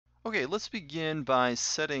Okay, let's begin by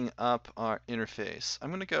setting up our interface. I'm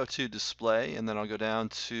going to go to Display, and then I'll go down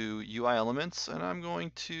to UI Elements, and I'm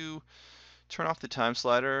going to turn off the time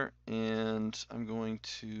slider, and I'm going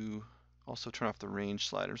to also turn off the range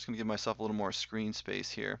slider. I'm just going to give myself a little more screen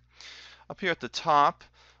space here. Up here at the top,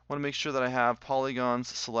 I want to make sure that I have polygons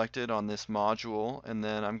selected on this module, and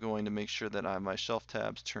then I'm going to make sure that I have my shelf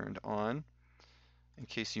tabs turned on in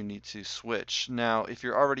case you need to switch. Now, if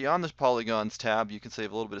you're already on the Polygons tab, you can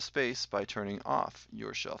save a little bit of space by turning off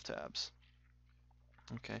your shelf tabs.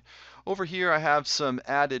 Okay. Over here, I have some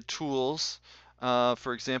added tools.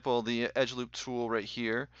 For example, the Edge Loop tool right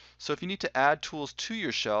here. So if you need to add tools to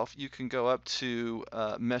your shelf, you can go up to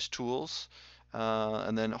Mesh Tools,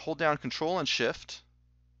 and then hold down Control and Shift,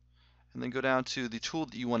 and then go down to the tool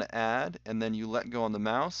that you want to add, and then you let go on the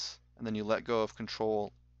mouse, and then you let go of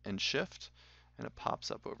Control and Shift, and it pops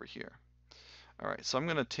up over here. All right, so I'm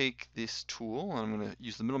going to take this tool and I'm going to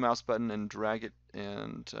use the middle mouse button and drag it,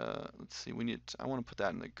 and let's see, I want to put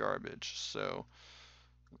that in the garbage. So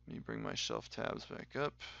let me bring my shelf tabs back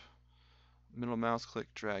up. Middle mouse click,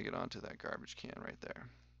 drag it onto that garbage can right there.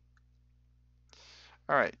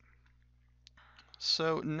 All right,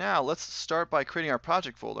 so now let's start by creating our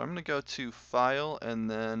project folder. I'm going to go to File and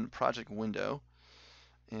then Project Window,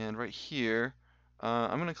 and right here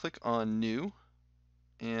I'm going to click on New.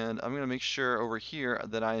 And I'm going to make sure over here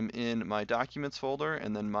that I'm in my Documents folder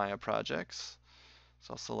and then Maya Projects.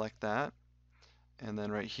 So I'll select that. And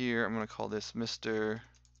then right here, I'm going to call this Mr.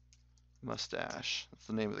 Mustache. That's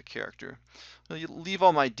the name of the character. I'll leave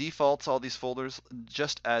all my defaults, all these folders,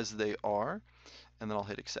 just as they are. And then I'll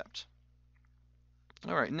hit Accept.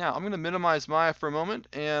 All right, now I'm going to minimize Maya for a moment,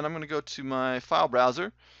 and I'm going to go to my file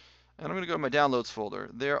browser. And I'm going to go to my Downloads folder.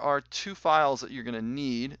 There are two files that you're going to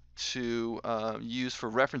need to use for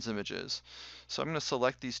reference images. So I'm going to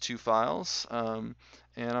select these two files, and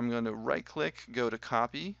I'm going to right-click, go to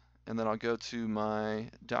Copy, and then I'll go to my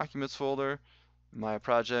Documents folder, My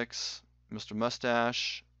Projects, Mr.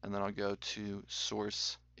 Mustache, and then I'll go to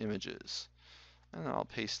Source Images. And then I'll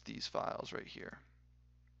paste these files right here.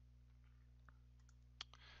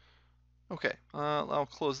 Okay, I'll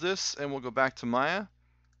close this, and we'll go back to Maya.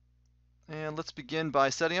 And let's begin by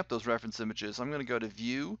setting up those reference images. I'm going to go to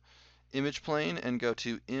View, Image Plane, and go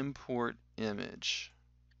to Import Image.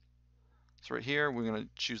 So right here, we're going to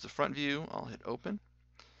choose the front view. I'll hit Open.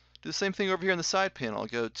 Do the same thing over here in the side panel. I'll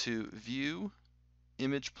go to View,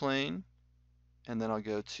 Image Plane, and then I'll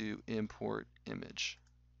go to Import Image.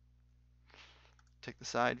 Take the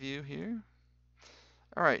side view here.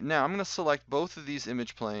 All right, now I'm going to select both of these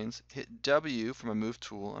image planes, hit W for my Move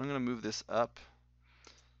tool. I'm going to move this up,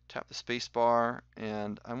 tap the space bar,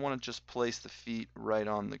 and I want to just place the feet right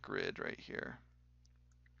on the grid right here.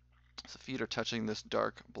 So the feet are touching this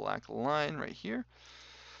dark black line right here.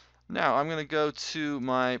 Now I'm going to go to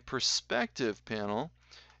my perspective panel,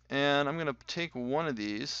 and I'm going to take one of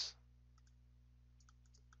these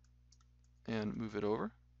and move it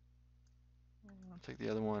over. I'll take the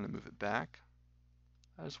other one and move it back.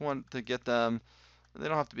 I just want to get them, they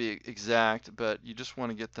don't have to be exact, but you just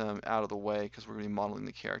want to get them out of the way because we're going to be modeling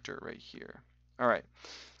the character right here. All right,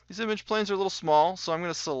 these image planes are a little small, so I'm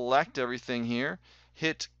going to select everything here,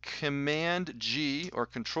 hit Command G or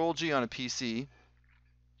Control G on a PC,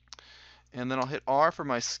 and then I'll hit R for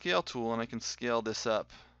my scale tool, and I can scale this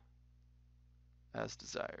up as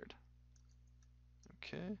desired.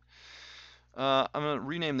 Okay. I'm going to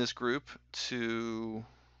rename this group to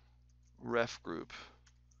Ref Group.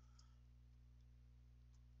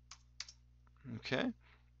 Okay.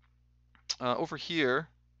 Over here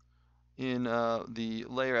in the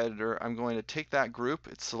layer editor, I'm going to take that group.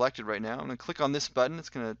 It's selected right now. I'm going to click on this button. It's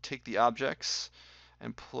going to take the objects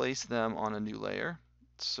and place them on a new layer.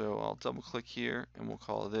 So I'll double click here and we'll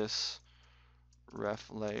call this Ref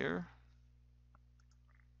Layer.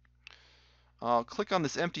 I'll click on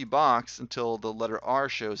this empty box until the letter R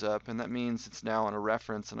shows up, and that means it's now on a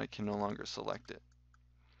reference and I can no longer select it.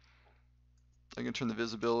 I can turn the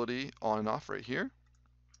visibility on and off right here.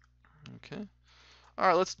 Okay. All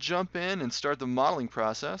right, let's jump in and start the modeling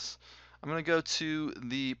process. I'm going to go to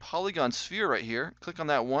the polygon sphere right here, click on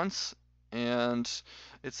that once, and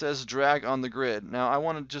it says drag on the grid. Now I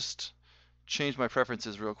want to just change my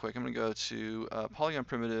preferences real quick. I'm going to go to polygon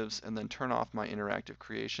primitives and then turn off my interactive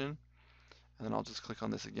creation. And then I'll just click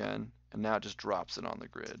on this again, and now it just drops it on the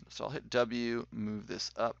grid. So I'll hit W, move this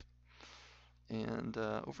up. And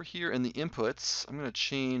over here in the inputs, I'm going to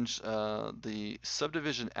change the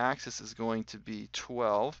subdivision axis is going to be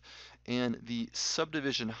 12, and the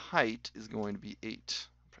subdivision height is going to be 8.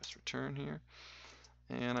 Press return here.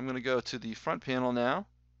 And I'm going to go to the front panel now,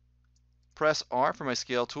 press R for my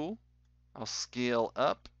scale tool. I'll scale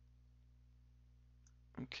up.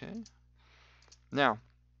 Okay. Now,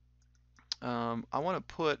 I want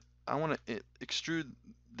to extrude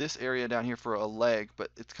this area down here for a leg, but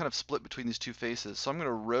it's kind of split between these two faces. So I'm going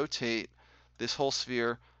to rotate this whole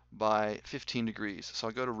sphere by 15 degrees. So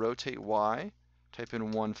I'll go to rotate Y, type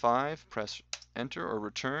in 1.5, press enter or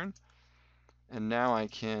return, and now I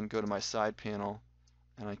can go to my side panel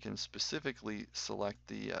and I can specifically select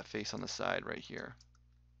the face on the side right here.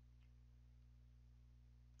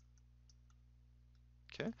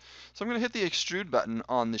 Okay, so I'm going to hit the extrude button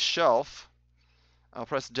on the shelf. I'll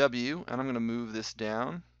press W and I'm going to move this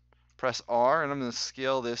down. Press R and I'm going to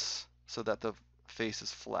scale this so that the face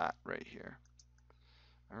is flat right here.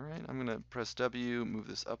 Alright, I'm going to press W, move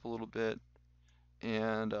this up a little bit,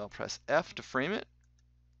 and I'll press F to frame it.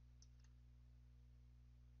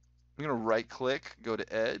 I'm going to right click, go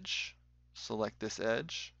to edge, select this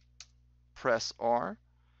edge, press R,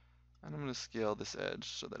 and I'm going to scale this edge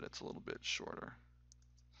so that it's a little bit shorter.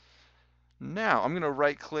 Now I'm going to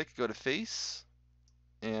right click, go to face,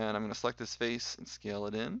 and I'm going to select this face and scale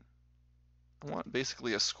it in. I want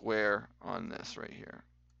basically a square on this right here.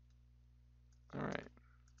 Alright.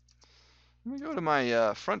 Let me go to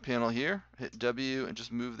my front panel here, hit W and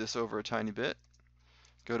just move this over a tiny bit.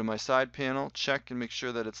 Go to my side panel, check and make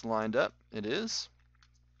sure that it's lined up. It is.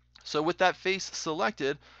 So with that face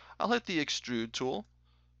selected, I'll hit the extrude tool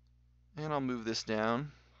and I'll move this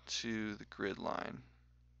down to the grid line.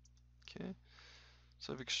 Okay,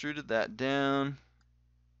 so I've extruded that down.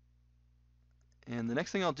 And the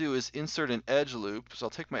next thing I'll do is insert an edge loop. So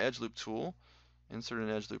I'll take my edge loop tool, insert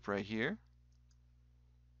an edge loop right here.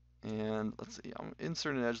 And let's see, I'll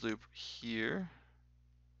insert an edge loop here.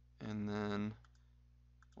 And then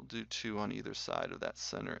we'll do 2 on either side of that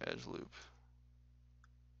center edge loop.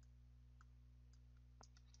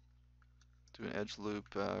 Do an edge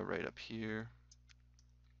loop right up here.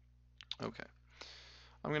 Okay.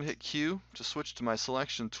 I'm going to hit Q to switch to my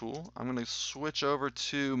selection tool. I'm going to switch over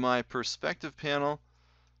to my perspective panel,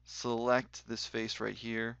 select this face right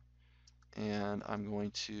here, and I'm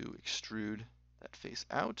going to extrude that face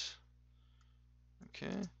out.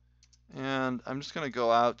 Okay. And I'm just going to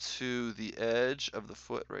go out to the edge of the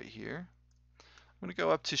foot right here. I'm going to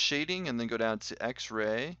go up to shading and then go down to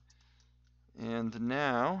X-ray. And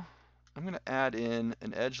now I'm going to add in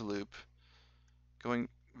an edge loop going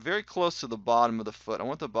very close to the bottom of the foot. I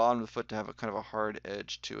want the bottom of the foot to have a kind of a hard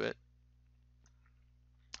edge to it.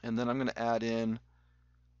 And then I'm going to add in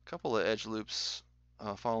a couple of edge loops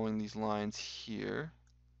following these lines here.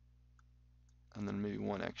 And then maybe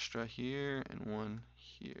one extra here and one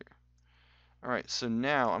here. Alright, so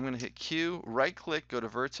now I'm going to hit Q, right click, go to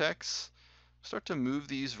vertex, start to move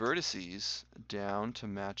these vertices down to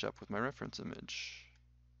match up with my reference image.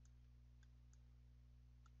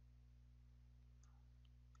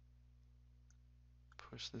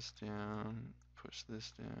 Push this down, push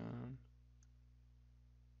this down.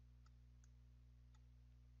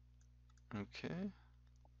 Okay.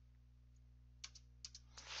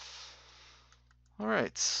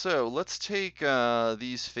 Alright, so let's take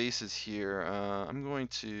these faces here. I'm going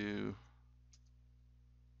to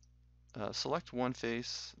select one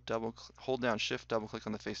face, hold down Shift, double click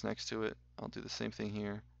on the face next to it. I'll do the same thing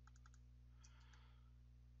here.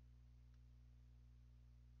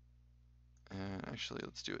 And actually,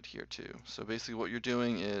 let's do it here too. So basically what you're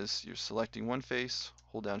doing is you're selecting one face,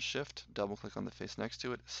 hold down Shift, double click on the face next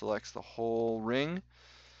to it, selects the whole ring. Do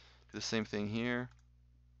the same thing here.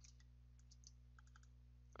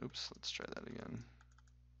 Oops, let's try that again.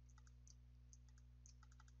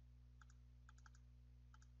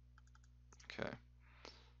 Okay.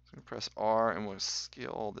 So I'm going to press R and we'll scale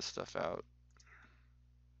all this stuff out.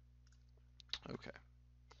 Okay.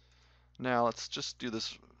 Now let's just do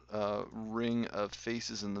this ring of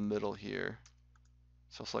faces in the middle here.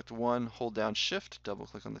 So I'll select one, hold down Shift, double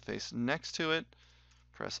click on the face next to it,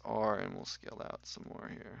 press R, and we'll scale out some more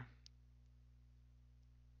here.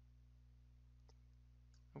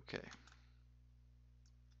 Okay.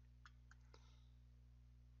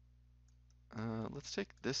 Let's take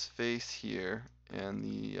this face here and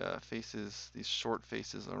the faces, these short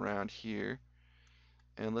faces around here,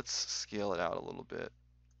 and let's scale it out a little bit.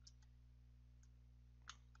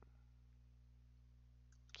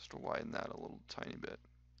 Just to widen that a little tiny bit.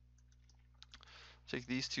 Take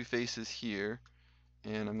these two faces here,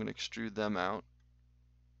 and I'm going to extrude them out.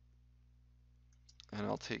 And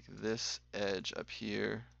I'll take this edge up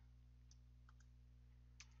here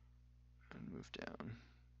and move down.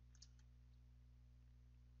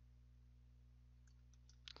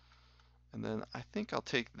 And then I think I'll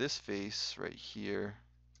take this face right here,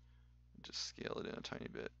 just scale it in a tiny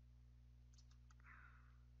bit.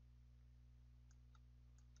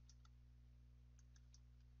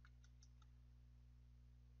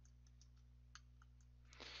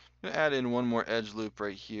 I'm going to add in one more edge loop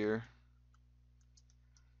right here.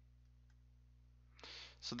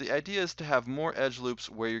 So the idea is to have more edge loops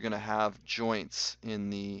where you're going to have joints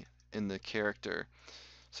in the character,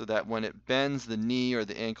 so that when it bends the knee or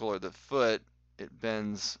the ankle or the foot, it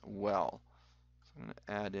bends well. So I'm going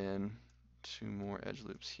to add in 2 more edge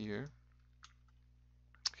loops here.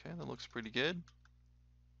 Okay, that looks pretty good.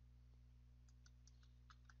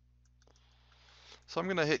 So I'm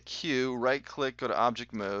going to hit Q, right click, go to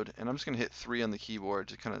object mode, and I'm just going to hit 3 on the keyboard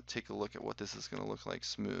to kind of take a look at what this is going to look like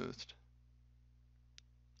smoothed.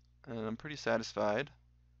 And I'm pretty satisfied.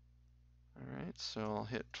 Alright, so I'll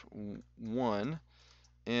hit 1.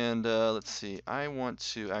 And let's see, I want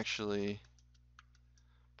to actually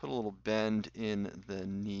put a little bend in the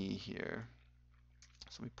knee here.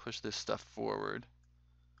 So let me push this stuff forward.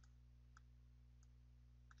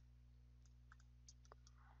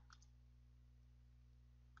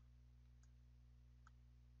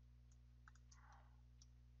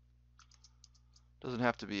 Doesn't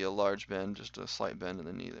have to be a large bend, just a slight bend in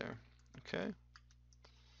the knee there. Okay.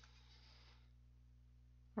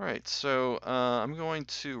 Alright, so I'm going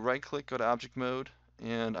to right click, go to object mode,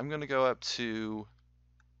 and I'm going to go up to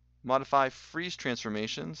modify freeze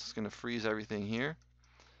transformations. It's going to freeze everything here.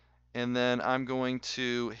 And then I'm going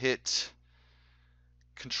to hit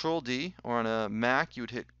Control D, or on a Mac you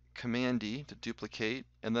would hit Command D to duplicate,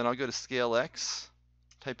 and then I'll go to Scale X,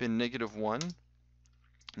 type in -1.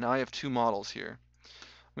 Now I have 2 models here.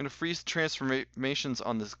 I'm going to freeze transformations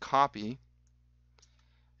on this copy,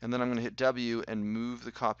 and then I'm going to hit W and move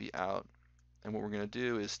the copy out. And what we're going to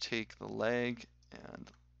do is take the leg and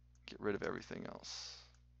get rid of everything else.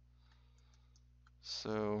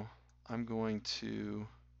 So I'm going to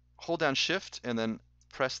hold down Shift and then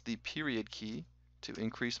press the period key to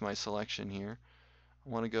increase my selection here. I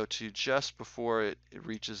want to go to just before it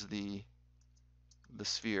reaches the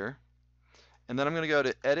sphere. And then I'm going to go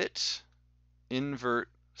to Edit, Invert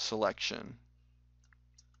Selection.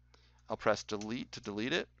 I'll press Delete to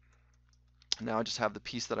delete it. Now I just have the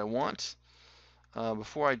piece that I want.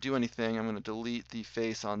 Before I do anything, I'm going to delete the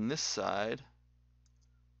face on this side.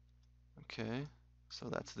 Okay, so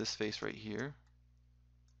that's this face right here.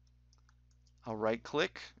 I'll right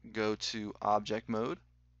click, go to object mode.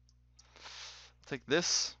 Take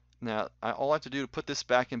this. Now, all I have to do to put this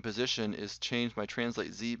back in position is change my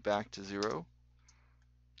translate Z back to 0.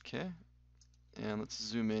 Okay, and let's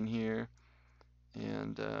zoom in here.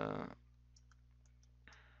 And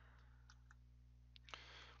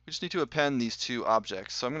we just need to append these 2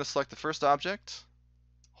 objects. So I'm going to select the first object,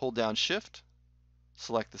 hold down Shift,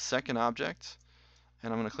 select the second object,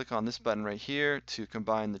 and I'm going to click on this button right here to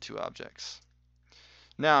combine the 2 objects.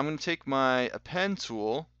 Now I'm going to take my append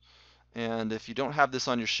tool, and if you don't have this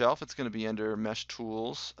on your shelf, it's going to be under Mesh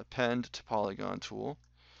Tools, Append to Polygon Tool.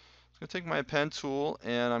 I'm going to take my append tool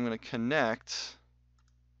and I'm going to connect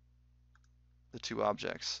the 2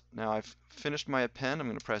 objects. Now I've finished my append. I'm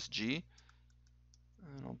going to press G,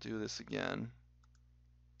 and I'll do this again.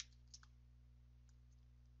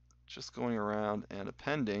 Just going around and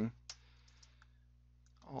appending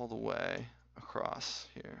all the way across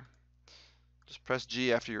here. Just press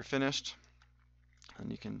G after you're finished, and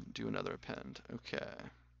you can do another append. Okay.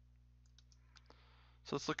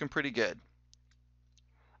 So it's looking pretty good.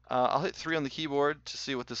 I'll hit 3 on the keyboard to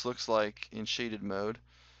see what this looks like in shaded mode.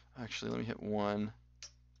 Actually, let me hit 1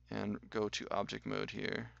 and go to object mode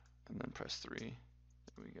here, and then press 3.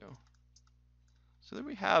 There we go. So there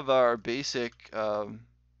we have our basic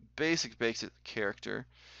character.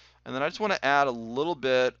 And then I just want to add a little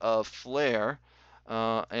bit of flair.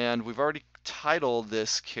 And we've already titled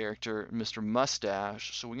this character Mr.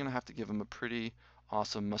 Mustache, so we're going to have to give him a pretty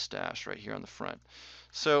awesome mustache right here on the front.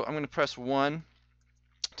 So I'm going to press 1.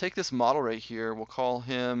 Take this model right here. We'll call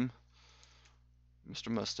him Mr.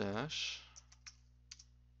 Mustache.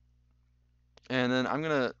 And then I'm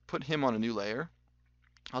going to put him on a new layer.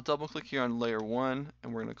 I'll double click here on layer 1,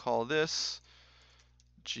 and we're going to call this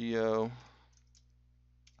Geo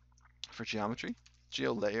for geometry,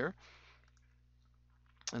 Geo layer.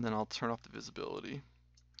 And then I'll turn off the visibility.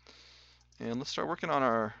 And let's start working on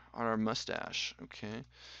our mustache. Okay,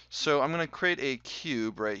 so I'm going to create a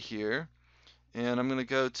cube right here, and I'm going to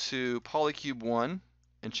go to Polycube 1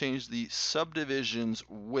 and change the subdivision's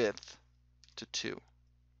width to 2.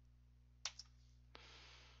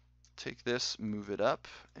 Take this, move it up,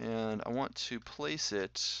 and I want to place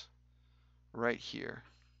it right here,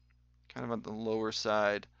 kind of on the lower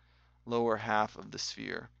side, lower half of the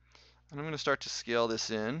sphere. And I'm going to start to scale this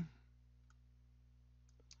in.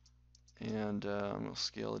 And I'm going to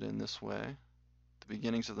scale it in this way. The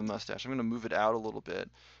beginnings of the mustache. I'm going to move it out a little bit.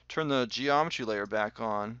 Turn the geometry layer back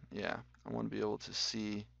on. Yeah, I want to be able to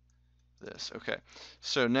see this. Okay,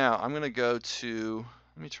 so now I'm going to go to,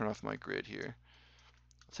 let me turn off my grid here.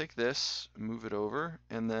 I'll take this, move it over,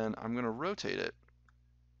 and then I'm going to rotate it.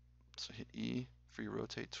 So hit E for your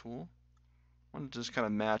rotate tool. I want to just kind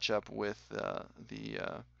of match up with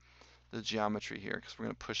the geometry here because we're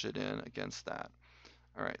going to push it in against that.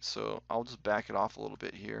 All right, so I'll just back it off a little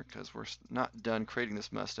bit here because we're not done creating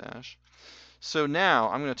this mustache. So now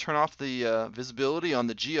I'm going to turn off the visibility on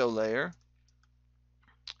the geo layer,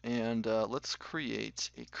 and let's create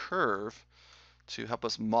a curve to help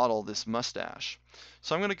us model this mustache.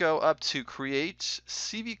 So I'm going to go up to Create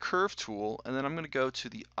CV Curve Tool, and then I'm going to go to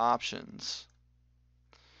the Options.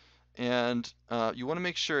 And you want to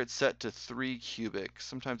make sure it's set to 3 cubic.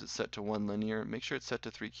 Sometimes it's set to 1 linear. Make sure it's set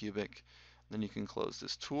to 3 cubic. Then you can close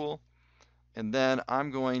this tool. And then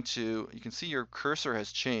I'm going to, you can see your cursor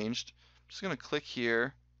has changed. I'm just going to click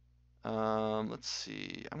here. Let's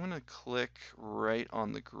see, I'm going to click right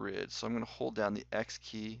on the grid. So I'm going to hold down the X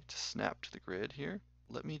key to snap to the grid here.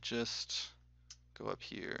 Let me just go up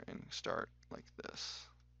here and start like this.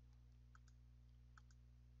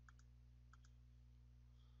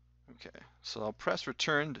 Okay, so I'll press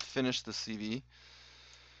return to finish the CV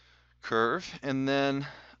curve, and then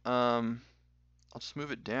I'll just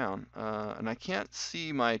move it down. And I can't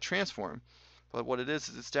see my transform, but what it is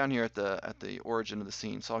it's down here at the origin of the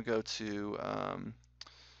scene. So I'll go to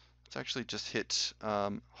let's actually just hit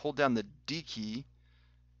hold down the D key,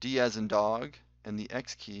 D as in dog, and the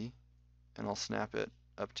X key, and I'll snap it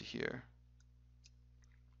up to here.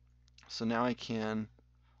 So now I can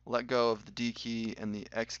let go of the D key and the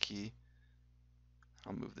X key.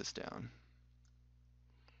 I'll move this down.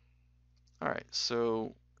 All right,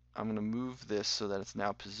 so I'm going to move this so that it's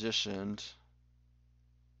now positioned.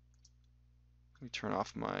 Let me turn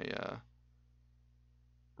off my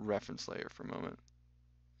reference layer for a moment.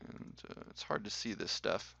 And it's hard to see this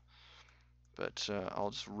stuff, but I'll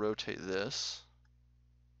just rotate this.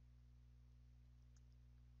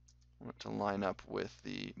 I want it to line up with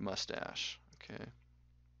the mustache. Okay.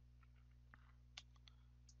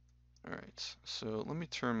 All right, so let me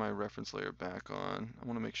turn my reference layer back on. I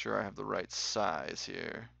want to make sure I have the right size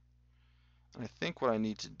here. And I think what I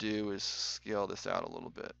need to do is scale this out a little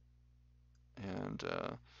bit. And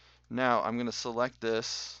now I'm going to select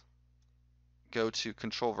this, go to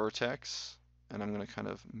Control Vertex, and I'm going to kind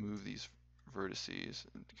of move these vertices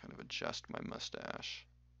and kind of adjust my mustache.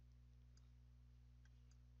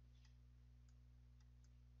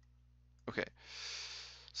 Okay,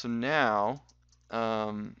 so now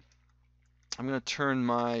I'm going to turn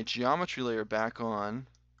my geometry layer back on,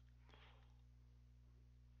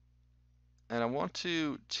 and I want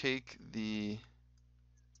to take the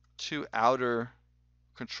 2 outer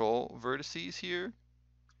control vertices here,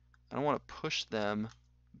 and I want to push them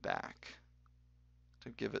back to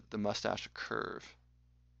give it the mustache a curve.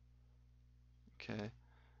 Okay,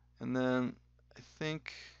 and then I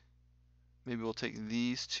think maybe we'll take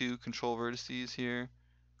these 2 control vertices here,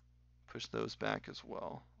 push those back as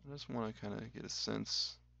well. I just want to kind of get a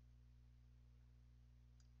sense.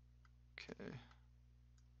 Okay,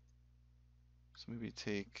 so maybe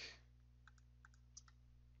take,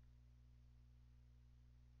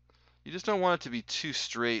 you just don't want it to be too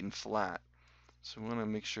straight and flat. So we want to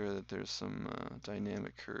make sure that there's some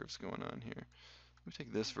dynamic curves going on here. Let me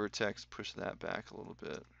take this vertex, push that back a little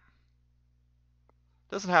bit.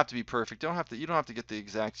 Doesn't have to be perfect. You don't have to get the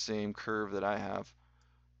exact same curve that I have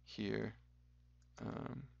here.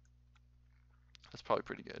 That's probably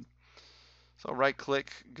pretty good. So I'll right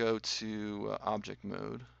click, go to object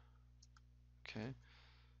mode. Okay.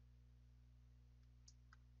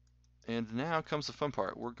 And now comes the fun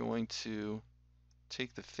part. We're going to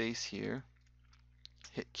take the face here,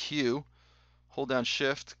 hit Q, hold down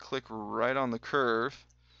shift, click right on the curve,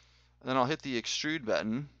 and then I'll hit the extrude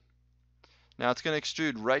button. Now it's going to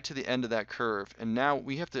extrude right to the end of that curve, and now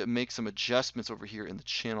we have to make some adjustments over here in the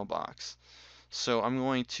channel box. So I'm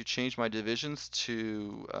going to change my divisions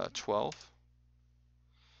to 12,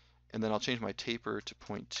 and then I'll change my taper to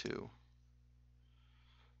 0.2.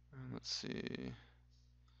 And let's see,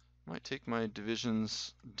 might take my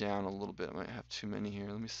divisions down a little bit. I might have too many here.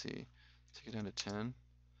 Let me see, take it down to 10.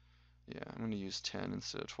 Yeah, I'm going to use 10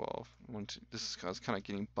 instead of 12. This is kind of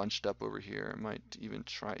getting bunched up over here. I might even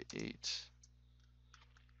try 8.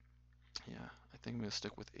 Yeah, I think I'm going to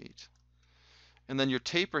stick with 8. And then your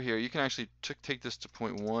taper here, you can actually take this to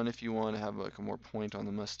 0.1 if you want to have like a more point on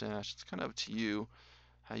the mustache. It's kind of up to you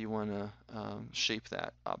how you want to shape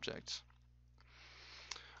that object.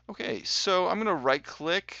 Okay, so I'm going to right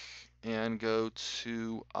click and go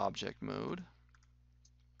to object mode.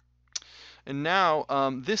 And now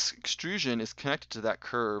this extrusion is connected to that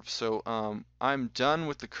curve, so I'm done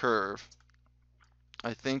with the curve.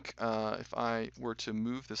 I think if I were to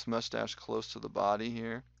move this mustache close to the body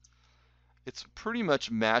here, it's pretty much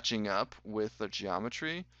matching up with the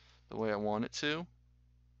geometry the way I want it to.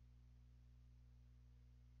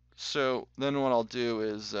 So then what I'll do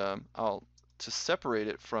is to separate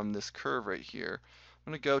it from this curve right here,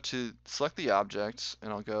 I'm going to go to select the object,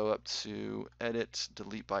 and I'll go up to Edit,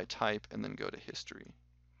 Delete by Type, and then go to History.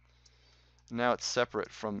 Now it's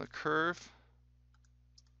separate from the curve,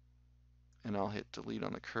 and I'll hit Delete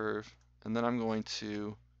on the curve, and then I'm going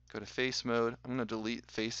to go to Face Mode. I'm going to delete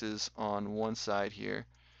faces on one side here.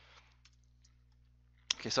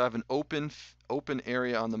 Okay, so I have an open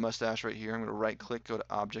area on the mustache right here. I'm going to right click, go to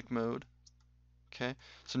Object Mode. Okay,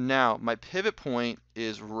 so now my pivot point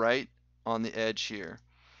is right on the edge here.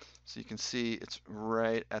 So you can see it's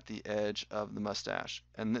right at the edge of the mustache.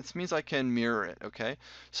 And this means I can mirror it, okay?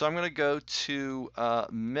 So I'm going to go to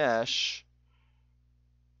Mesh,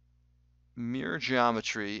 Mirror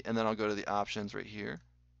Geometry, and then I'll go to the options right here.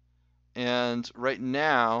 And right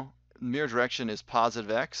now, mirror direction is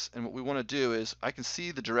positive X. And what we want to do is, I can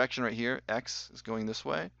see the direction right here. X is going this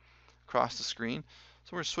way across the screen.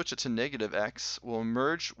 So we're going to switch it to negative X. We'll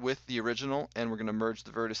merge with the original, and we're going to merge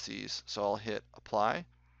the vertices. So I'll hit Apply.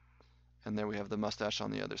 And there we have the mustache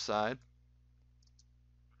on the other side.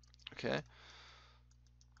 Okay.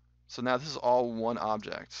 So now this is all one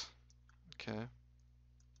object. Okay.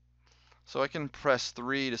 So I can press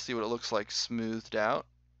 3 to see what it looks like smoothed out.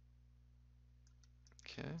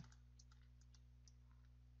 Okay.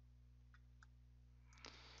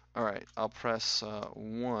 All right, I'll press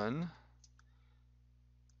 1.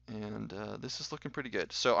 And this is looking pretty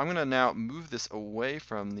good. So I'm going to now move this away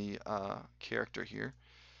from the character here.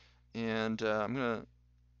 And I'm going to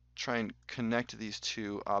try and connect these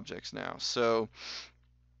two objects now. So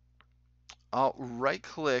I'll right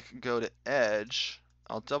click, go to Edge.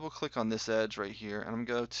 I'll double click on this edge right here, and I'm going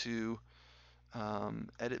to go to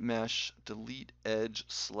Edit Mesh, Delete Edge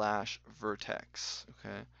 / Vertex.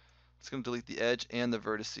 Okay, it's going to delete the edge and the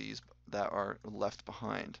vertices that are left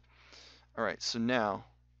behind. All right, so now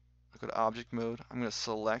I'll go to Object Mode. I'm going to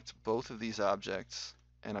select both of these objects,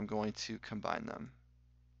 and I'm going to combine them.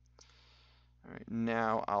 All right,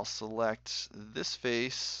 now I'll select this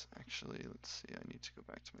face. Actually, let's see, I need to go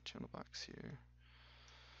back to my channel box here.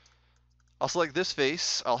 I'll select this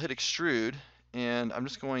face, I'll hit extrude, and I'm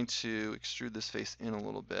just going to extrude this face in a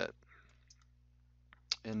little bit.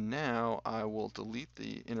 And now I will delete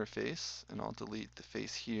the interface, and I'll delete the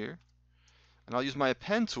face here. And I'll use my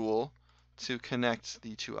append tool to connect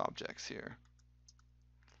the two objects here.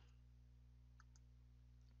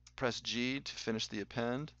 Press G to finish the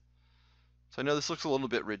append. So I know this looks a little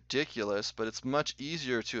bit ridiculous, but it's much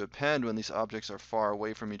easier to append when these objects are far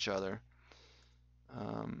away from each other.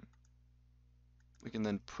 We can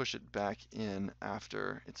then push it back in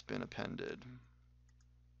after it's been appended.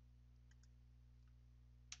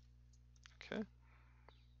 Okay.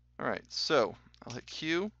 All right, so I'll hit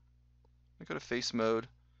Q. I go to face mode.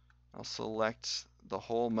 I'll select the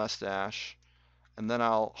whole mustache, and then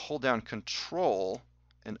I'll hold down Control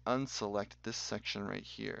and unselect this section right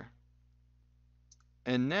here.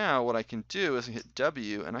 And now what I can do is I hit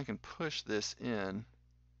W, and I can push this in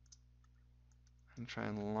and try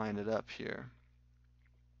and line it up here.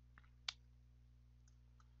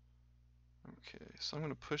 Okay, so I'm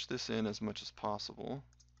going to push this in as much as possible.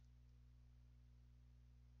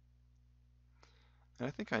 And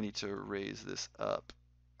I think I need to raise this up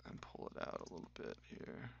and pull it out a little bit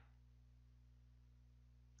here.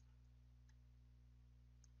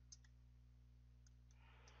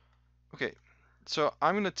 Okay, so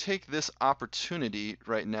I'm going to take this opportunity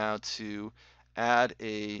right now to add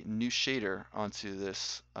a new shader onto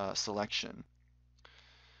this selection.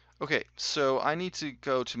 Okay, so I need to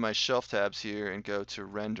go to my shelf tabs here and go to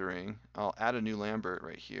rendering. I'll add a new Lambert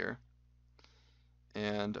right here.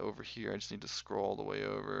 And over here, I just need to scroll all the way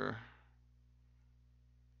over.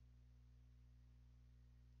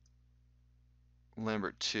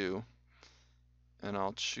 Lambert 2. And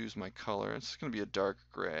I'll choose my color. It's going to be a dark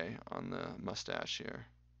gray on the mustache here.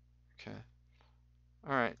 Okay.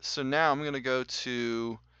 All right, so now I'm going to go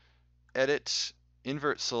to Edit,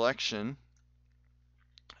 Invert Selection,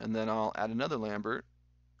 and then I'll add another Lambert.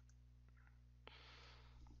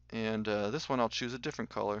 And this one I'll choose a different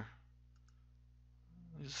color.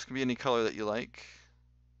 This can be any color that you like.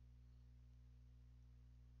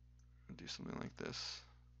 Do something like this.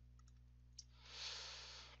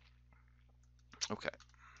 Okay.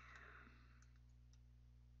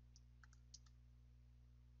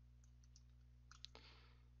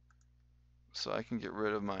 So I can get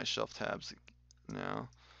rid of my shelf tabs now.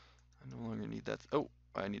 I no longer need that. Oh,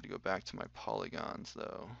 I need to go back to my polygons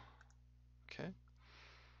though. Okay.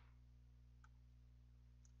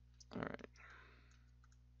 All right.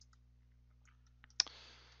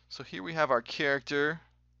 So here we have our character,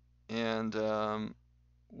 and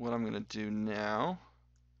what I'm going to do now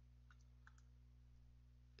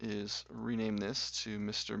is rename this to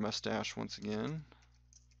Mr. Mustache once again.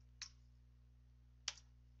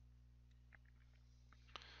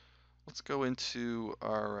 Let's go into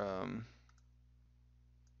our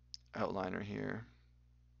outliner here.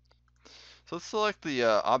 So let's select the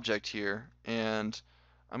object here, and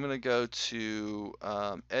I'm going to go to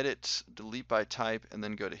Edit, Delete by Type, and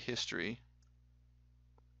then go to History.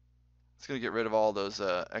 It's going to get rid of all those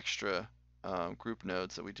extra group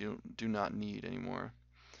nodes that we do not need anymore.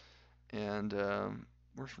 And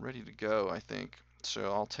we're ready to go, I think.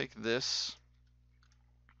 So I'll take this,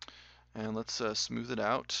 and let's smooth it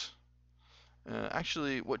out.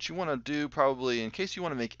 Actually, what you want to do probably, in case you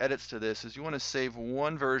want to make edits to this, is you want to save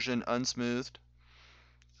one version unsmoothed,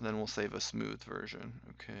 and then we'll save a smooth version.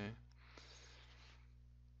 Okay.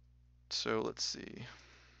 So let's see.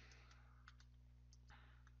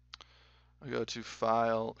 I'll go to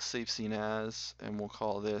File, Save Scene As, and we'll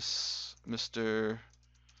call this Mr.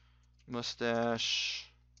 Mustache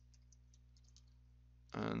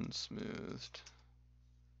Unsmoothed.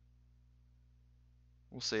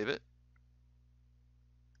 We'll save it.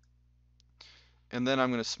 And then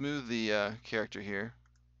I'm going to smooth the character here.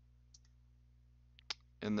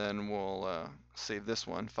 And then we'll save this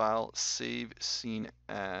one. File, Save Scene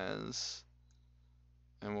As.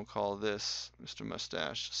 And we'll call this Mr.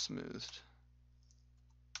 Mustache Smoothed.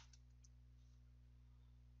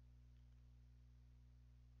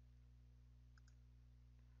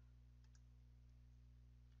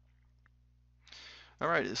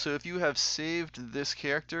 Alright, so if you have saved this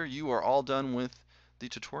character, you are all done with the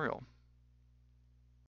tutorial.